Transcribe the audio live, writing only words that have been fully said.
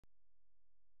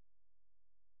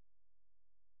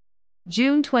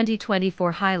June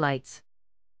 2024 highlights.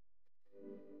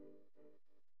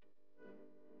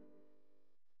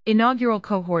 Inaugural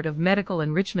cohort of medical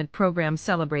enrichment program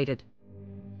celebrated.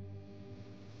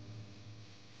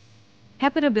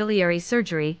 Hepatobiliary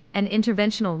surgery and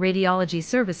interventional radiology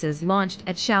services launched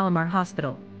at Shalamar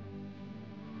Hospital.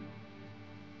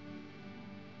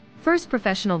 First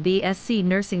professional BSc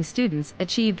nursing students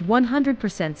achieved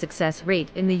 100% success rate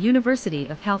in the University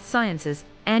of Health Sciences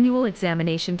Annual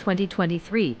Examination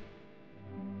 2023.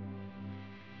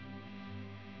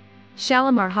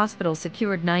 Shalamar Hospital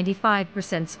secured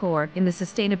 95% score in the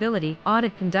sustainability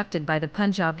audit conducted by the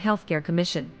Punjab Healthcare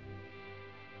Commission.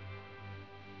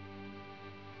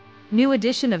 New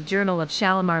edition of Journal of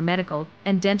Shalamar Medical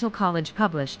and Dental College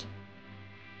published.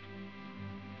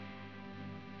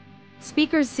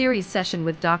 Speakers Series session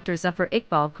with Dr. Zafar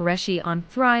Iqbal Qureshi on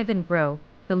Thrive and Grow,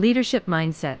 the Leadership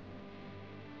Mindset.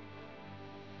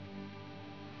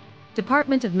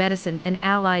 Department of Medicine and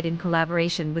Allied in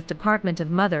collaboration with Department of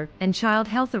Mother and Child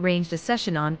Health arranged a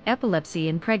session on epilepsy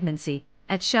in pregnancy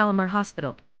at Shalamar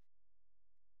Hospital.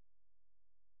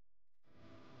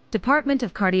 Department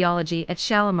of Cardiology at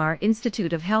Shalamar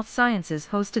Institute of Health Sciences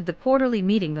hosted the quarterly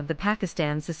meeting of the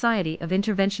Pakistan Society of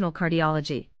Interventional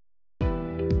Cardiology.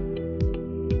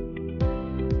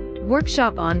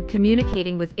 Workshop on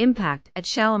Communicating with Impact at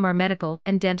Shalamar Medical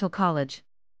and Dental College.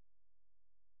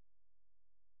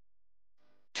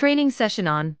 Training session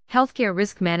on Healthcare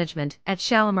Risk Management at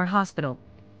Shalamar Hospital.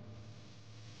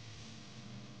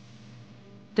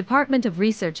 Department of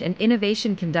Research and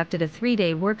Innovation conducted a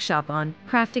 3-day workshop on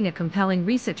Crafting a Compelling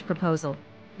Research Proposal,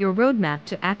 Your Roadmap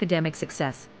to Academic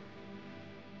Success.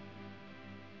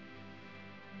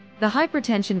 The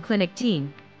Hypertension Clinic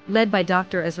team, led by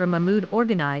Dr. Azra Mahmood,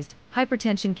 organized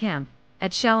Hypertension Camp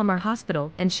at Shalamar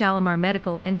Hospital and Shalamar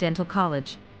Medical and Dental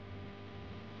College.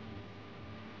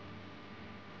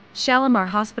 Shalamar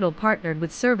Hospital partnered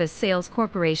with Service Sales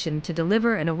Corporation to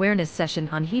deliver an awareness session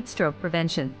on heat stroke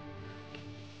prevention.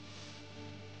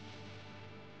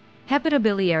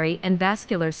 Hepatobiliary and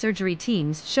vascular surgery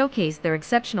teams showcased their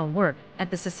exceptional work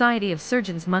at the Society of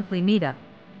Surgeons monthly meetup.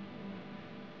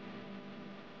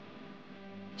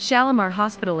 Shalamar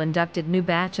Hospital inducted new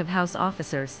batch of house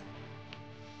officers.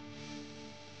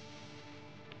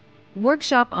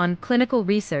 Workshop on Clinical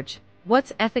Research,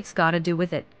 What's Ethics Gotta Do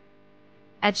with It?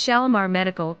 At Shalamar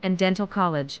Medical and Dental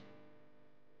College.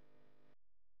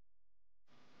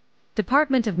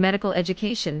 Department of Medical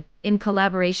Education, in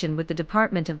collaboration with the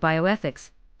Department of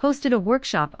Bioethics, hosted a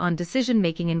workshop on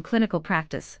decision-making in clinical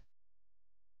practice.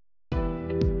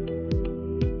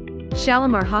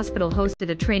 Shalamar Hospital hosted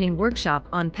a training workshop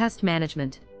on pest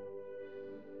management.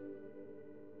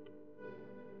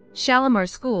 Shalamar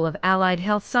School of Allied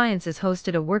Health Sciences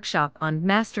hosted a workshop on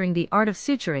Mastering the Art of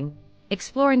Suturing,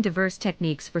 Exploring Diverse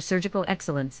Techniques for Surgical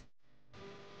Excellence.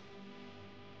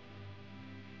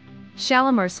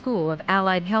 Shalamar School of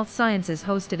Allied Health Sciences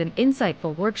hosted an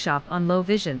insightful workshop on low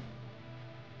vision.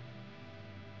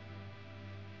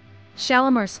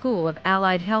 Shalamar School of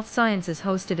Allied Health Sciences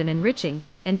hosted an enriching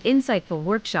and insightful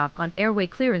workshop on airway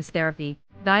clearance therapy,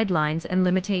 guidelines and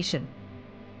limitation.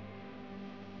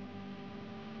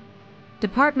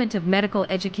 Department of Medical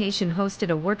Education hosted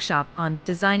a workshop on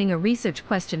designing a research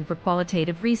question for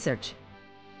qualitative research.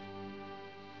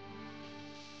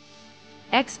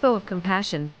 Expo of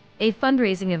Compassion, a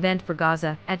fundraising event for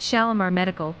Gaza at Shalamar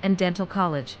Medical and Dental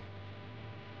College.